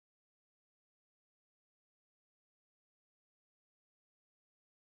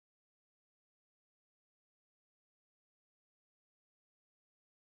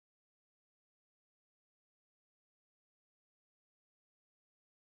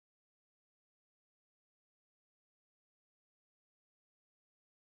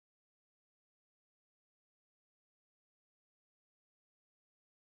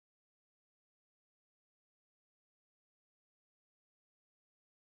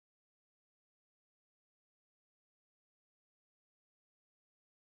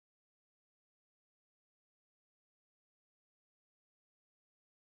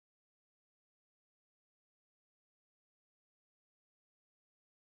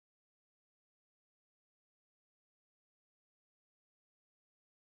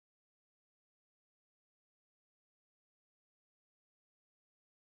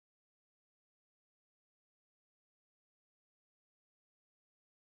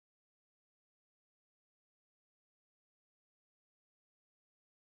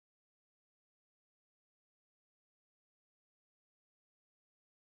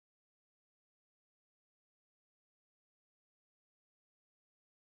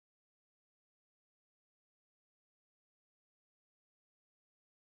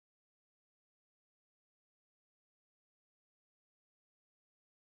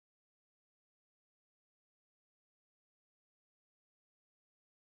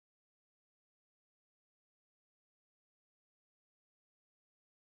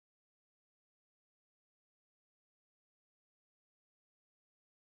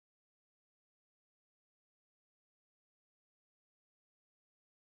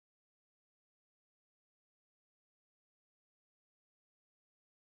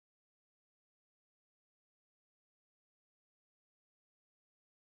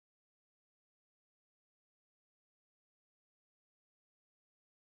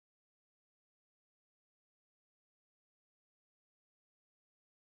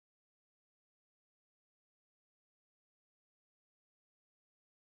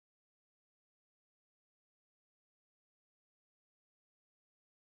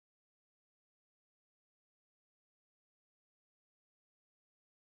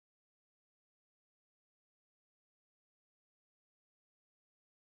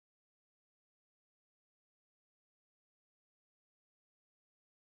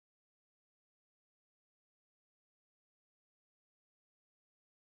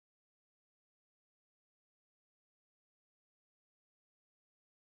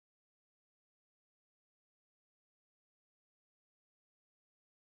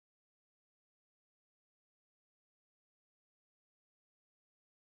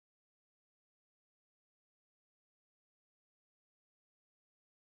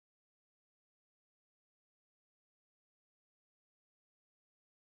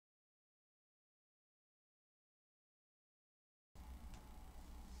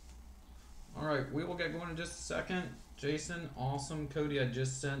Alright, we will get going in just a second. Jason, awesome. Cody, I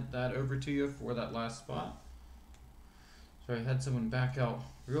just sent that over to you for that last spot. So I had someone back out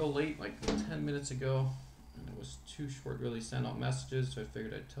real late, like 10 minutes ago, and it was too short to really send out messages, so I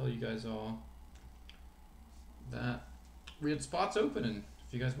figured I'd tell you guys all that we had spots open, and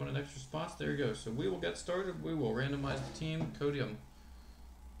if you guys wanted extra spots, there you go. So we will get started. We will randomize the team. Cody, I'm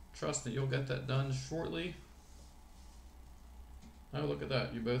trust that you'll get that done shortly. Oh, look at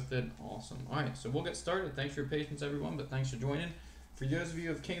that. You both did awesome. Alright, so we'll get started. Thanks for your patience, everyone, but thanks for joining. For those of you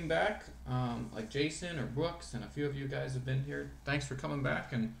who have came back, like Jason or Brooks, and a few of you guys have been here, thanks for coming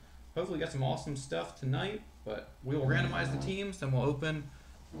back, and hopefully get some awesome stuff tonight. But we will randomize the teams, then we'll open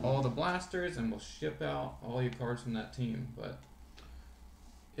all the blasters, and we'll ship out all your cards from that team. But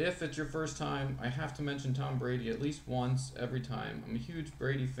if it's your first time, I have to mention Tom Brady at least once every time. I'm a huge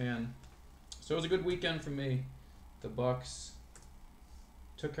Brady fan. So it was a good weekend for me. The Bucks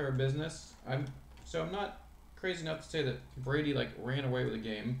took care of business. I'm not crazy enough to say that Brady ran away with the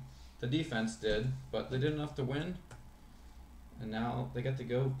game. The defense did, but they did enough to win. And now they get to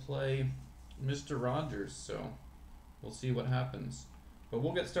go play Mr. Rogers, so we'll see what happens. But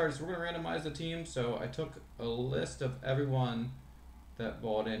we'll get started. So we're going to randomize the team. So I took a list of everyone that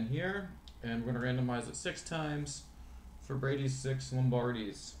bought in here, and we're going to randomize it 6 times for Brady's 6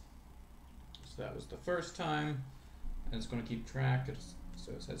 Lombardis. So that was the first time, and it's going to keep track.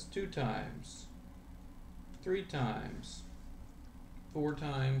 So it says 2 times, 3 times, 4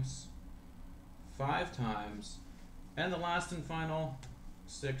 times, 5 times, and the last and final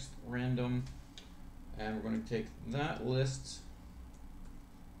 6th random. And we're going to take that list,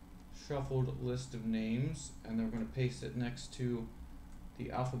 shuffled list of names, and then we're going to paste it next to the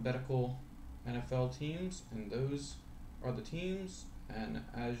alphabetical NFL teams, and those are the teams. And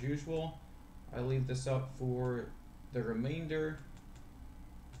as usual, I leave this up for the remainder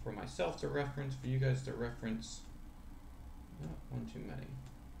for myself to reference, for you guys to reference. Not one too many.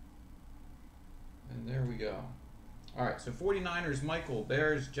 And there we go. Alright, so 49ers, Michael.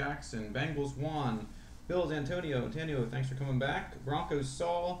 Bears, Jackson. Bengals, Juan. Bills, Antonio. Antonio, thanks for coming back. Broncos,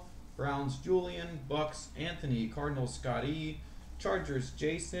 Saul. Browns, Julian. Bucks, Anthony. Cardinals, Scott E. Chargers,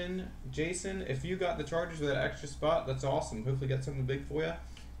 Jason. Jason, if you got the Chargers with that extra spot, that's awesome. Hopefully get something big for you.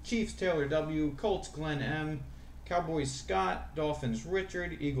 Chiefs, Taylor W. Colts, Glenn M. Cowboys, Scott. Dolphins,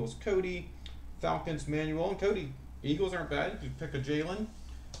 Richard. Eagles, Cody. Falcons, Manuel. And Cody, Eagles aren't bad. You pick a Jalen.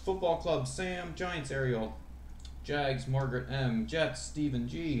 Football Club, Sam. Giants, Ariel. Jags, Margaret M. Jets, Stephen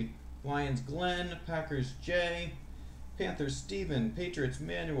G. Lions, Glenn. Packers, Jay. Panthers, Stephen. Patriots,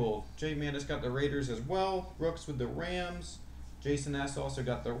 Manuel. Jay Mandis got the Raiders as well. Brooks with the Rams. Jason S. also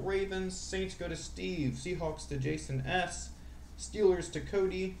got the Ravens. Saints go to Steve. Seahawks to Jason S. Steelers to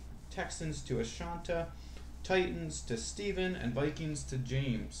Cody. Texans to Ashanta. Titans to Steven. And Vikings to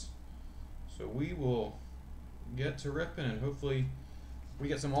James. So we will get to ripping, and hopefully we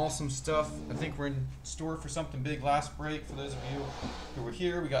get some awesome stuff. I think we're in store for something big last break. For those of you who were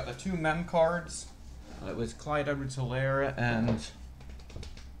here, we got the 2 mem cards. It was Clyde Edwards-Helaire and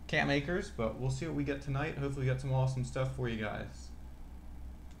Cam Akers, but we'll see what we get tonight. Hopefully we got some awesome stuff for you guys.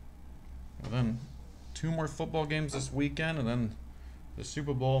 And then 2 more football games this weekend, and then the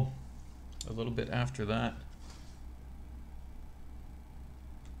Super Bowl a little bit after that.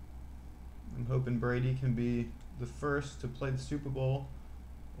 I'm hoping Brady can be the first to play the Super Bowl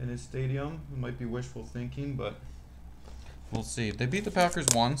in his stadium. It might be wishful thinking, but we'll see. They beat the Packers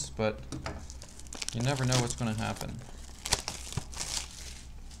once, but you never know what's going to happen.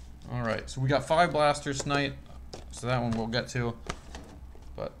 Alright, so we got 5 blasters tonight, so that one we'll get to.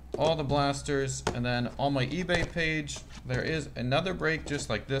 But all the blasters, and then on my eBay page, there is another break just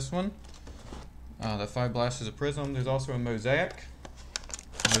like this one. The 5 blasters of Prism. There's also a Mosaic.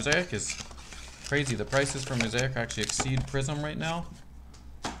 Mosaic is crazy. The prices for Mosaic actually exceed Prism right now.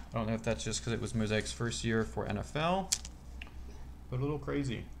 I don't know if that's just because it was Mosaic's first year for NFL, but a little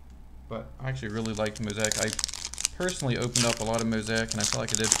crazy. But I actually really liked Mosaic. I personally opened up a lot of Mosaic, and I felt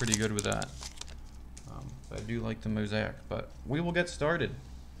like I did pretty good with that. So I do like the Mosaic, but we will get started.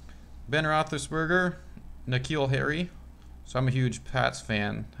 Ben Roethlisberger, N'Keal Harry. So I'm a huge Pats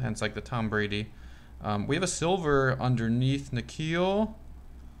fan, hence like the Tom Brady. We have a silver underneath N'Keal,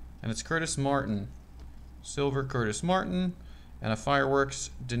 and it's Curtis Martin. Silver Curtis Martin, and a fireworks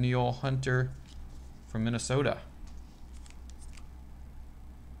Danielle Hunter from Minnesota.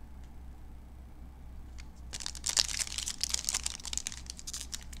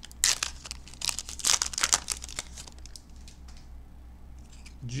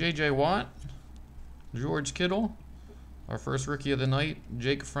 J.J. Watt, George Kittle, our first rookie of the night,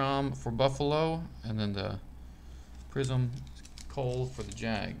 Jake Fromm for Buffalo, and then the Prism Cole for the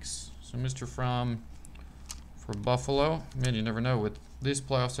Jags. So Mr. Fromm for Buffalo. Man, you never know. With these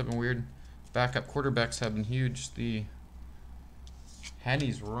playoffs have been weird. Backup quarterbacks have been huge. The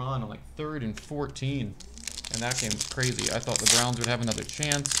Henny's run on like 3rd and 14. And that game was crazy. I thought the Browns would have another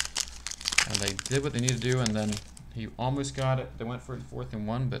chance. And they did what they needed to do. And then he almost got it. They went for it 4th and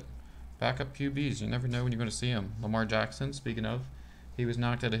 1. But backup QBs, you never know when you're going to see them. Lamar Jackson, speaking of, he was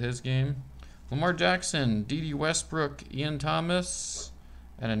knocked out of his game. Lamar Jackson, D.D. Westbrook, Ian Thomas,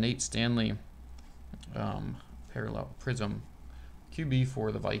 and a Nate Stanley parallel PRIZM QB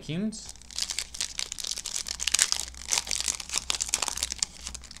for the Vikings.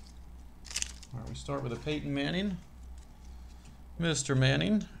 All right, we start with a Peyton Manning, Mr.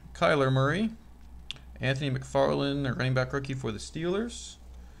 Manning, Kyler Murray, Anthony McFarland, a running back rookie for the Steelers,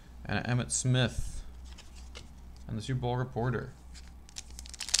 and Emmitt Smith, and the Super Bowl reporter.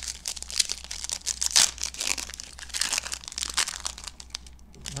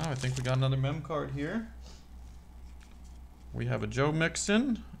 Oh, I think we got another mem card here. We have a Joe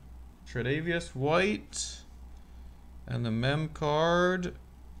Mixon, Tre'Davious White, and the mem card.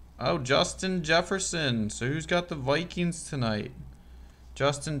 Oh, Justin Jefferson. So who's got the Vikings tonight?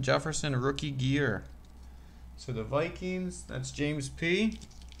 Justin Jefferson, rookie gear. So the Vikings, that's James P.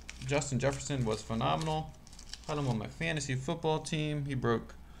 Justin Jefferson was phenomenal. Had him on my fantasy football team. He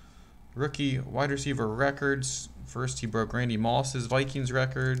broke rookie wide receiver records. First, he broke Randy Moss's Vikings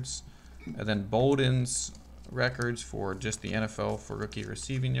records, and then Bolden's records for just the NFL for rookie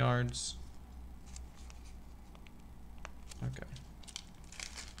receiving yards. Okay.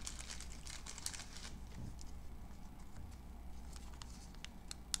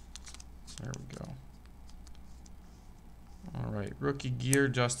 There we go. All right, rookie gear,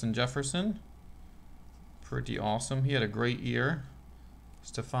 Justin Jefferson. Pretty awesome. He had a great year.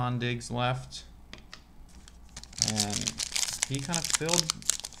 Stephon Diggs left, and he kind of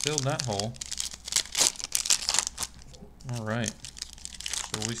filled that hole. All right,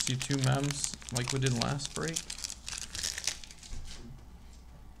 so we see 2 mems like we did last break.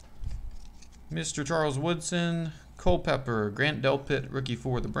 Mr. Charles Woodson, Culpepper, Grant Delpit, rookie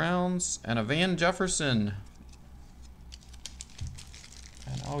for the Browns, and a Van Jefferson.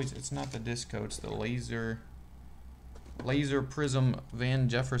 And always, it's not the disco, it's the laser PRIZM Van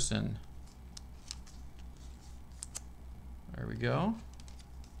Jefferson. There we go.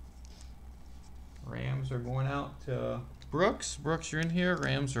 Rams are going out to Brooks. Brooks, you're in here.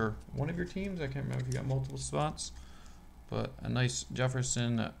 Rams are one of your teams. I can't remember if you got multiple spots. But a nice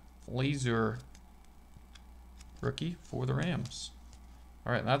Jefferson laser rookie for the Rams.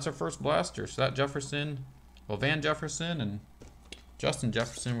 All right, that's our first blaster. So that Jefferson, well, Van Jefferson and Justin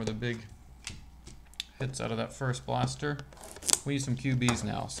Jefferson were the big hits out of that first blaster. We need some QBs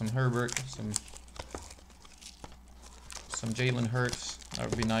now. Some Herbert, some Jalen Hurts. That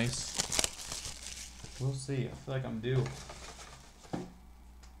would be nice. We'll see. I feel like I'm due.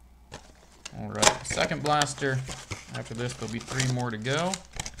 All right, second blaster. After this, there'll be 3 more to go.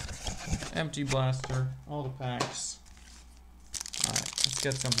 Empty blaster, all the packs. All right, let's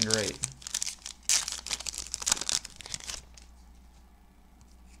get something great.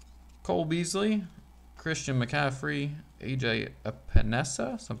 Cole Beasley, Christian McCaffrey, AJ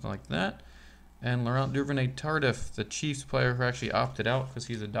Epinesa, something like that, and Laurent Duvernay-Tardif, the Chiefs player who actually opted out because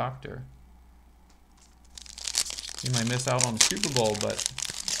he's a doctor. He might miss out on the Super Bowl, but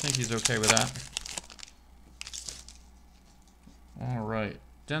I think he's okay with that. All right.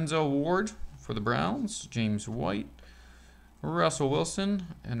 Denzel Ward for the Browns, James White, Russell Wilson,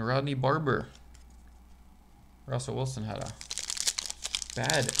 and Rodney Barber. Russell Wilson had a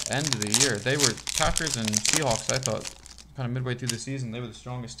bad end of the year. They were Packers and Seahawks, I thought, kind of midway through the season. They were the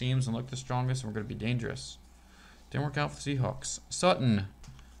strongest teams and looked the strongest and were going to be dangerous. Didn't work out for the Seahawks. Sutton,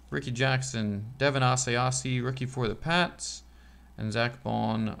 Ricky Jackson, Devin Asiasi, rookie for the Pats, and Zach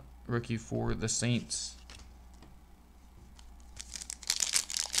Bond, rookie for the Saints.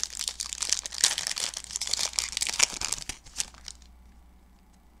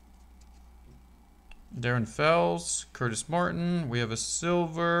 Darren Fells, Curtis Martin. We have a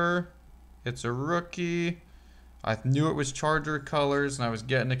silver. It's a rookie. I knew it was Charger colors, and I was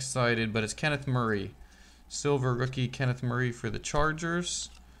getting excited, but it's Kenneth Murray. Silver rookie Kenneth Murray for the Chargers.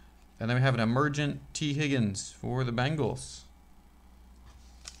 And then we have an emergent T. Higgins for the Bengals.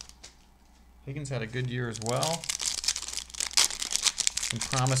 Higgins had a good year as well. Some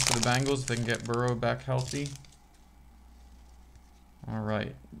promise for the Bengals if they can get Burrow back healthy. All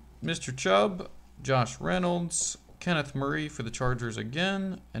right. Mr. Chubb, Josh Reynolds, Kenneth Murray for the Chargers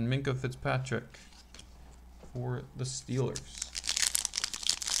again, and Minkah Fitzpatrick for the Steelers.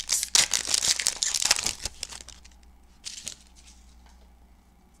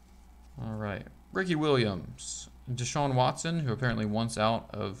 All right. Ricky Williams. Deshaun Watson, who apparently wants out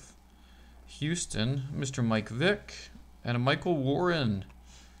of Houston. Mr. Mike Vick. And a Michael Warren.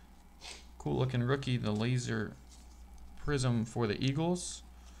 Cool looking rookie. The laser prism for the Eagles.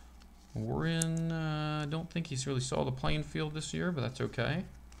 Warren, I don't think he's really saw the playing field this year, but that's okay.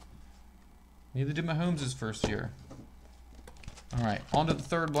 Neither did Mahomes his first year. All right, on to the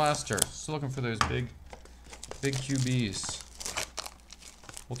third blaster. Still looking for those big QBs.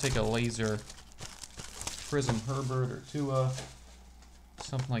 We'll take a laser Prism Herbert or TUA.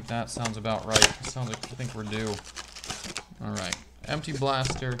 Something like that sounds about right. Sounds like I think we're due. All right, empty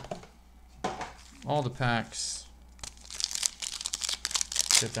blaster. All the packs.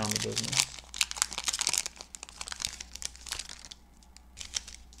 Get down to business.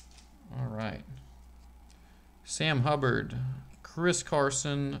 All right. Sam Hubbard, Chris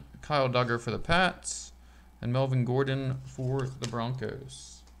Carson, Kyle Duggar for the Pats, and Melvin Gordon for the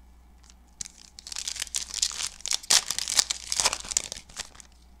Broncos.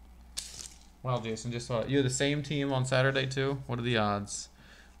 Wow, Jason, just saw it. You had the same team on Saturday too? What are the odds?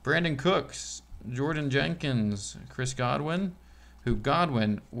 Brandon Cooks, Jordan Jenkins, Chris Godwin, who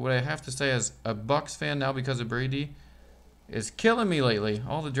Godwin, what I have to say as a Bucs fan now because of Brady, is killing me lately.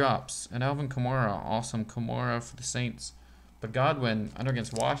 All the drops. And Alvin Kamara, awesome Kamara for the Saints. But Godwin, I know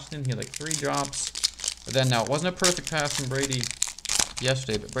against Washington, he had like 3 drops. But then now, it wasn't a perfect pass from Brady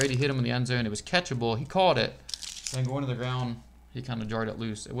yesterday, but Brady hit him in the end zone. It was catchable. He caught it. Then going to the ground, he kind of jarred it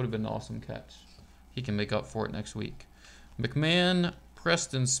loose. It would have been an awesome catch. He can make up for it next week. McMahon,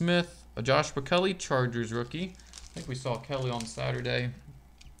 Preston Smith, a Joshua Kelly, Chargers rookie. I think we saw Kelly on Saturday,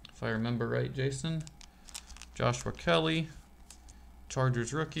 if I remember right, Jason. Joshua Kelly,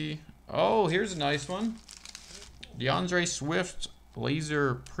 Chargers rookie. Oh, here's a nice one. DeAndre Swift,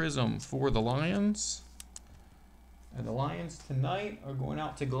 laser prism for the Lions. And the Lions tonight are going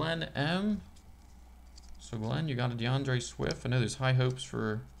out to Glenn M. So Glenn, you got a DeAndre Swift. I know there's high hopes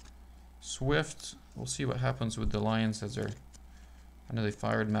for Swift. We'll see what happens with the Lions as they're... I know they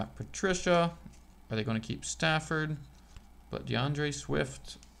fired Matt Patricia. Are they going to keep Stafford? But DeAndre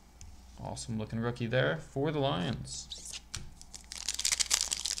Swift, awesome looking rookie there for the Lions.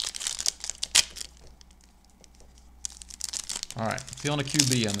 All right, feeling a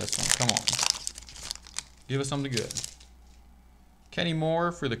QB on this one. Come on. Give us something good. Kenny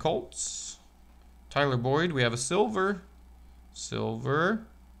Moore for the Colts. Tyler Boyd, we have a silver. Silver.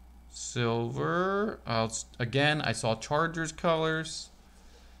 Silver. Again, I saw Chargers colors.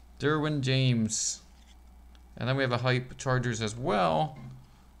 Derwin James. And then we have a hype Chargers as well.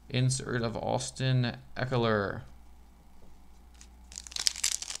 Insert of Austin Eckler.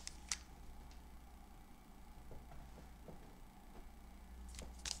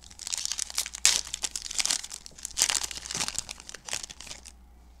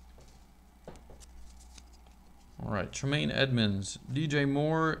 All right, Tremaine Edmonds, DJ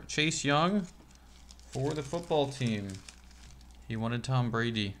Moore, Chase Young for the football team. He wanted Tom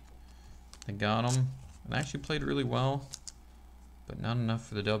Brady. They got him and actually played really well, but not enough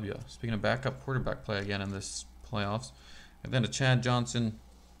for the W. Speaking of backup quarterback play again in this playoffs. And then a Chad Johnson,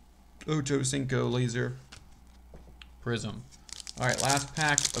 Ocho Cinco laser prism. All right, last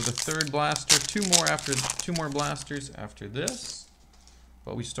pack of the third blaster. Two more blasters after this.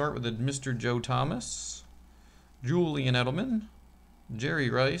 But we start with the Mr. Joe Thomas, Julian Edelman, Jerry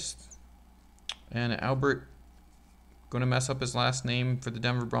Rice, and Albert. Going to mess up his last name for the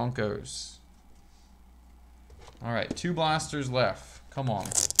Denver Broncos. All right, 2 blasters left. Come on.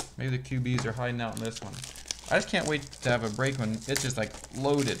 Maybe the QBs are hiding out in this one. I just can't wait to have a break when it's just like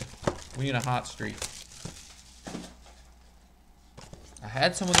loaded. We need a hot streak. I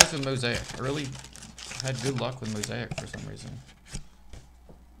had some of this with Mosaic. I really had good luck with Mosaic for some reason.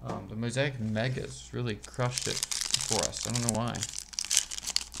 The Mosaic Megas really crushed it for us. I don't know why.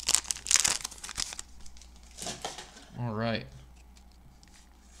 All right.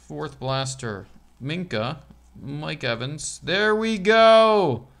 4th blaster. Minka. Mike Evans. There we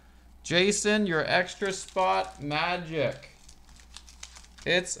go. Jason, your extra spot magic.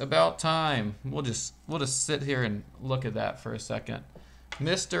 It's about time. We'll just sit here and look at that for a second.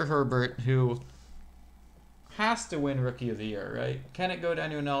 Mr. Herbert, who has to win Rookie of the Year, right? Can it go to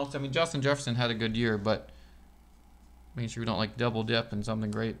anyone else? I mean, Justin Jefferson had a good year, but make sure we don't like double dip in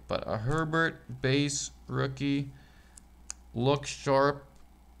something great. But a Herbert base rookie looks sharp.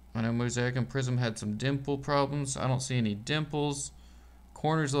 I know Mosaic and Prism had some dimple problems. I don't see any dimples.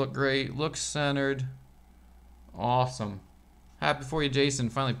 Corners look great. Looks centered. Awesome. Happy for you, Jason.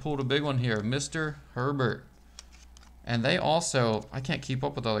 Finally pulled a big one here. Mr. Herbert. And they also, I can't keep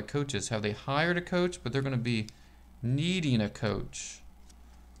up with all the coaches. Have they hired a coach? But they're going to be needing a coach.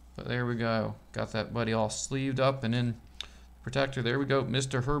 But there we go. Got that buddy all sleeved up and in protector. There we go.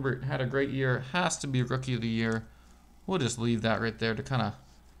 Mr. Herbert had a great year. Has to be Rookie of the Year. We'll just leave that right there to kind of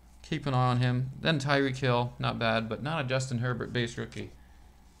keep an eye on him. Then Tyreek Hill. Not bad, but not a Justin Herbert base rookie.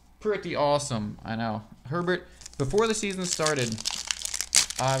 Pretty awesome. I know. Herbert, before the season started,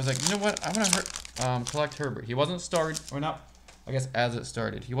 I was like, you know what? I'm going to collect Herbert. He wasn't started, or not, I guess as it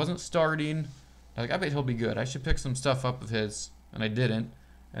started. He wasn't starting. I was like, I bet he'll be good. I should pick some stuff up of his, and I didn't.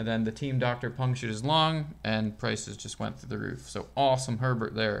 And then the team doctor punctured his lung, and prices just went through the roof. So awesome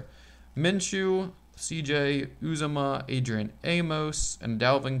Herbert there. Minshew, CJ, Uzama, Adrian Amos, and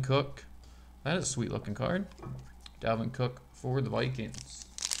Dalvin Cook. That is a sweet looking card. Dalvin Cook for the Vikings.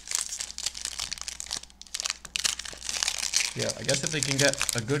 Yeah, I guess if they can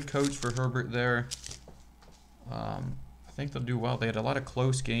get a good coach for Herbert there, I think they'll do well. They had a lot of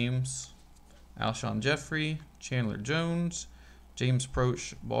close games. Alshon Jeffrey, Chandler Jones, James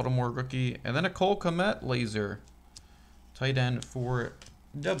Proche, Baltimore rookie, and then a Cole Kmet laser. Tight end for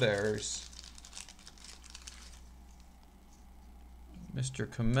the Bears. Mr.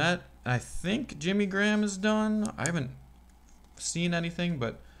 Kmet. I think Jimmy Graham is done. I haven't seen anything,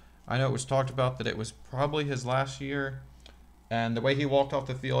 but I know it was talked about that it was probably his last year. And the way he walked off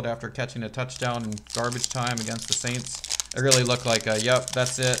the field after catching a touchdown in garbage time against the Saints, it really looked like, yep,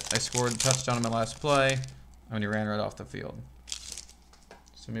 that's it. I scored a touchdown in my last play. And he ran right off the field.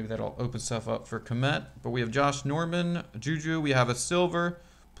 So maybe that'll open stuff up for Kmet. But we have Josh Norman, Juju. We have a silver.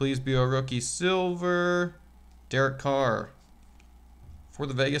 Please be a rookie silver. Derek Carr for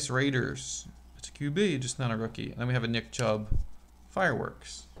the Vegas Raiders. It's a QB, just not a rookie. And then we have a Nick Chubb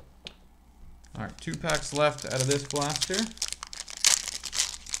fireworks. All right, 2 packs left out of this blaster.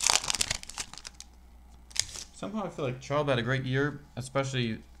 Somehow I feel like Chubb had a great year,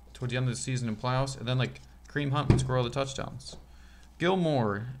 especially towards the end of the season in playoffs. And then like Kareem Hunt would score all the touchdowns.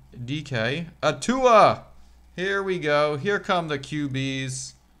 Gilmore, DK, TUA. Here we go. Here come the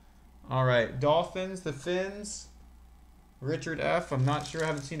QBs. All right, Dolphins, the Fins. Richard F. I'm not sure. I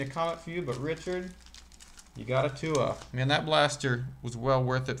haven't seen a comment for you, but Richard, you got a TUA. Man, that blaster was well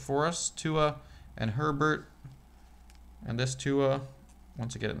worth it for us. TUA and Herbert. And this TUA,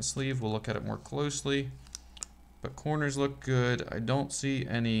 once I get it in the sleeve, we'll look at it more closely. But corners look good. I don't see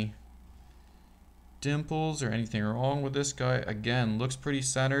any dimples or anything wrong with this guy. Again, looks pretty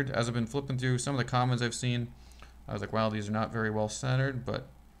centered. As I've been flipping through some of the comments I've seen, I was like, wow, these are not very well centered, but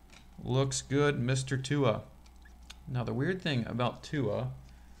looks good, Mr. TUA. Now, the weird thing about TUA,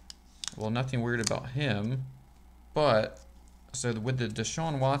 well, nothing weird about him, but so with the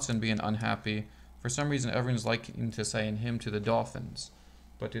Deshaun Watson being unhappy, for some reason everyone's liking to saying him to the Dolphins.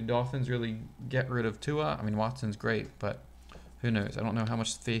 But did Dolphins really get rid of TUA? I mean, Watson's great, but who knows? I don't know how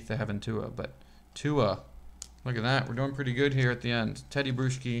much faith they have in TUA, but TUA, look at that. We're doing pretty good here at the end. Teddy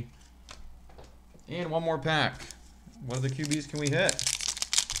Bruschi. And one more pack. What other QBs can we hit?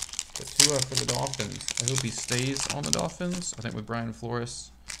 The TUA for the Dolphins. I hope he stays on the Dolphins. I think with Brian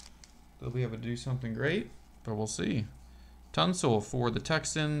Flores, they'll be able to do something great, but we'll see. Tunsil for the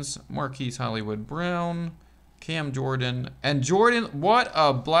Texans. Marquise Hollywood Brown. Cam Jordan. And Jordan, what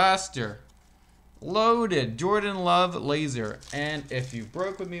a blaster. Loaded. Jordan Love laser. And if you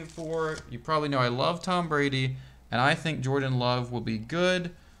broke with me before, you probably know I love Tom Brady, and I think Jordan Love will be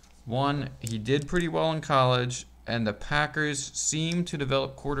good. One, he did pretty well in college, and the Packers seem to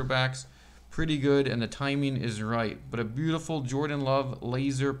develop quarterbacks pretty good, and the timing is right. But a beautiful Jordan Love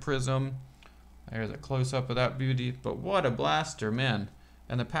laser prism. There's a close-up of that beauty. But what a blaster, man.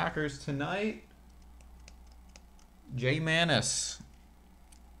 And the Packers tonight, Jay Manis.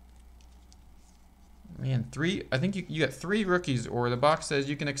 Man, I think you get 3 rookies, or the box says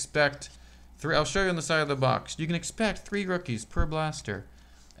you can expect 3. I'll show you on the side of the box. You can expect 3 rookies per blaster.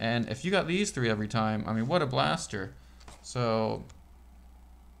 And if you got these 3 every time, I mean, what a blaster. So,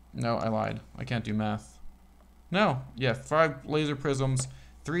 no, I lied. I can't do math. No, yeah, 5 laser prisms,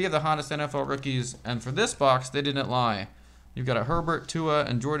 3 of the hottest NFL rookies, and for this box, they didn't lie. You've got a Herbert, TUA,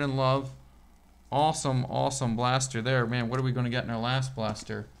 and Jordan Love. Awesome, awesome blaster there. Man, what are we going to get in our last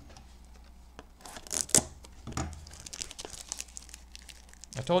blaster?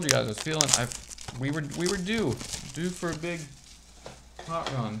 I told you guys I was feeling we were due for a big hot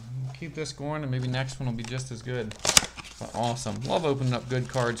run. Keep this going, and maybe next one will be just as good. But awesome. Love opening up good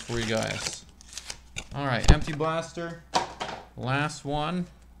cards for you guys. All right, empty blaster. Last one.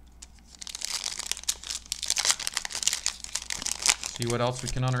 See what else we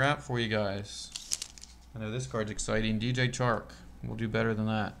can unwrap for you guys. I know this card's exciting. DJ Chark. We'll do better than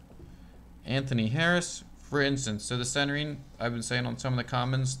that. Anthony Harris, for instance. So the centering, I've been saying on some of the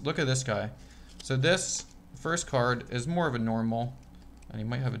comments, look at this guy. So this first card is more of a normal. and he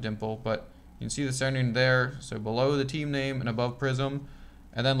might have a dimple, but you can see the centering there. So below the team name and above Prism.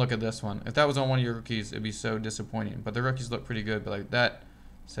 And then look at this one. If that was on one of your rookies, it'd be so disappointing. But the rookies look pretty good, but like that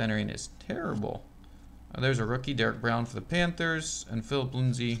centering is terrible. There's a rookie, Derek Brown for the Panthers, and Philip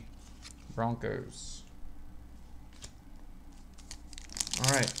Lindsay, Broncos.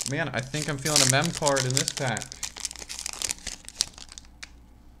 All right, man, I think I'm feeling a mem card in this pack.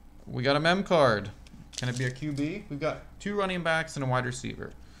 We got a mem card. Can it be a QB? We've got 2 running backs and a wide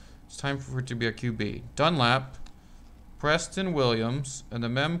receiver. It's time for it to be a QB. Dunlap, Preston Williams, and the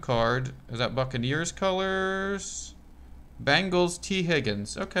mem card is that Buccaneers colors. Bengals, T.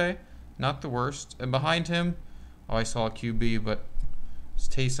 Higgins. Okay, not the worst. And behind him, oh, I saw a QB, but it's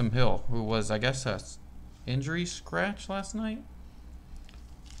Taysom Hill, who was, I guess, a injury scratch last night.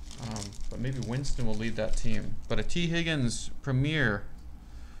 But maybe Winston will lead that team. But a T. Higgins Premier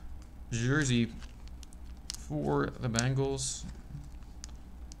jersey for the Bengals.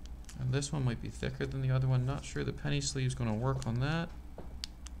 And this one might be thicker than the other one. Not sure the penny sleeve's going to work on that.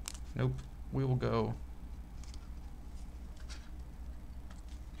 Nope. We will go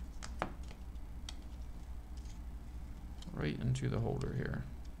right into the holder here.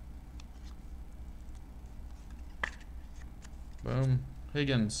 Boom.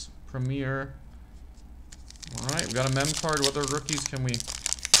 Higgins, Premier. All right, we got a mem card. What other rookies can we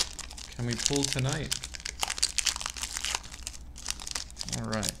pull tonight? All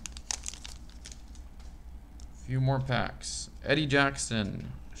right. Few more packs. Eddie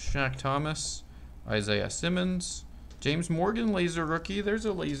Jackson, Shaq Thomas, Isaiah Simmons, James Morgan, laser rookie. There's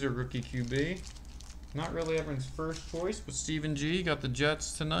a laser rookie QB. Not really everyone's first choice, but Stephen G got the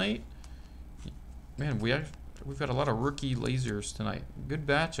Jets tonight. Man, we've got a lot of rookie lasers tonight. Good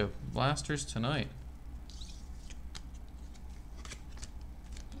batch of blasters tonight.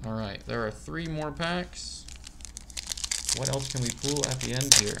 All right, there are 3 more packs. What else can we pull at the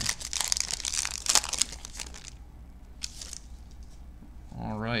end here?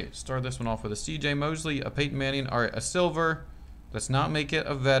 All right, start this one off with a CJ Mosley, a Peyton Manning. All right, a silver. Let's not make it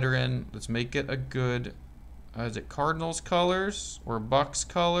a veteran. Let's make it a good, is it Cardinals colors or Bucks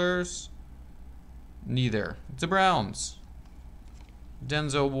colors? Neither. It's the Browns.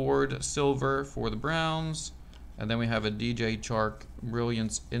 Denzel Ward, silver for the Browns. And then we have a DJ Chark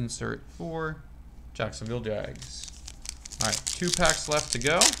Brilliance insert for Jacksonville Jags. All right, 2 packs left to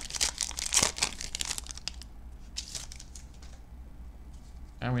go.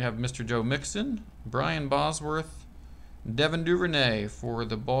 And we have Mr. Joe Mixon, Brian Bosworth, Devin Duvernay for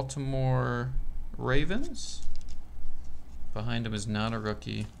the Baltimore Ravens. Behind him is not a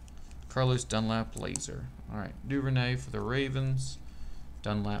rookie. Carlos Dunlap, laser. All right, Duvernay for the Ravens.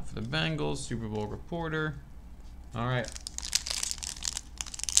 Dunlap for the Bengals. Super Bowl reporter. All right.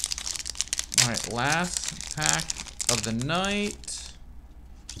 All right, last pack of the night.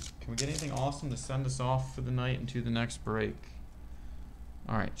 Can we get anything awesome to send us off for the night into the next break?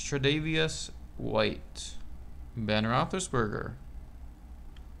 All right, Tre'Davious White, Ben Roethlisberger,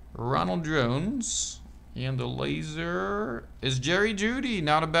 Ronald Jones, and the laser is Jerry Jeudy.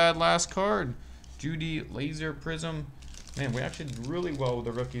 Not a bad last card. Jeudy laser prism. Man, we actually did really well with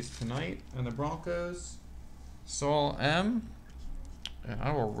the rookies tonight. And the Broncos, Saul M. And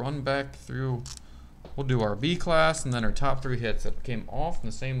I will run back through. We'll do our B class and then our top 3 hits that came all from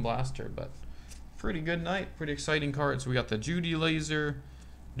the same blaster. But pretty good night. Pretty exciting cards. We got the Jeudy laser,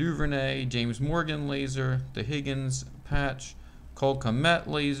 Duvernay, James Morgan laser, the Higgins patch, Cole Kmet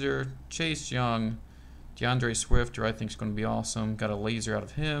laser, Chase Young, DeAndre Swift, who I think is going to be awesome. Got a laser out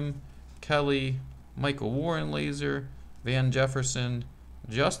of him. Kelly, Michael Warren laser, Van Jefferson,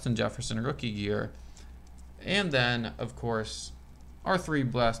 Justin Jefferson rookie gear. And then, of course, our 3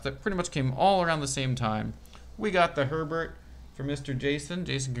 blasts that pretty much came all around the same time. We got the Herbert for Mr. Jason.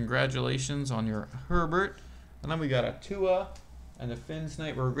 Jason, congratulations on your Herbert. And then we got a TUA and the Finn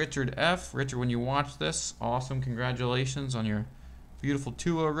Sniper Richard F. Richard, when you watch this, awesome. Congratulations on your beautiful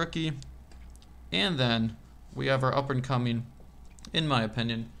TUA rookie. And then we have our up-and-coming, in my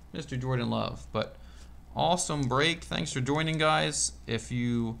opinion, Mr. Jordan Love. But awesome break. Thanks for joining, guys. If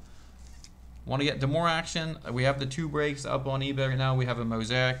you want to get to more action, we have the 2 breaks up on eBay right now. We have a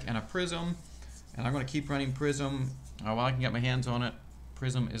Mosaic and a Prism. And I'm going to keep running Prism while I can get my hands on it.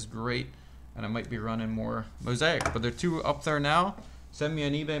 Prism is great. And I might be running more Mosaic. But there are 2 up there now. Send me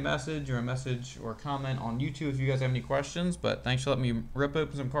an eBay message or a message or a comment on YouTube if you guys have any questions. But thanks for letting me rip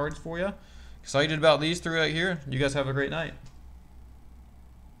open some cards for you. Excited about these 3 right here. You guys have a great night.